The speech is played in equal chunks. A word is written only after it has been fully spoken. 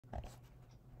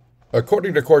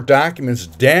According to court documents,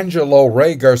 D'Angelo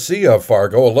Ray Garcia of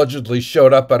Fargo allegedly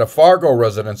showed up at a Fargo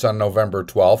residence on November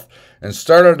 12th and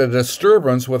started a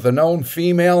disturbance with a known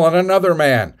female and another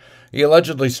man. He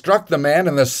allegedly struck the man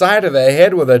in the side of the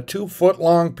head with a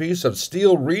 2-foot-long piece of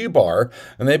steel rebar,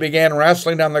 and they began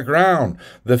wrestling on the ground.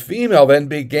 The female then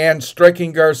began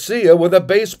striking Garcia with a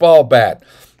baseball bat.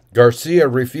 Garcia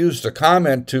refused to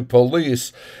comment to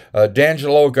police.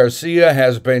 D'Angelo Garcia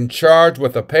has been charged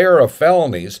with a pair of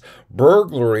felonies,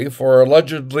 burglary for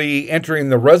allegedly entering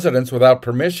the residence without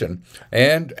permission,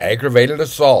 and aggravated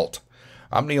assault.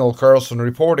 I'm Neil Carlson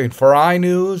reporting for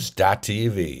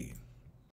iNewZ.TV.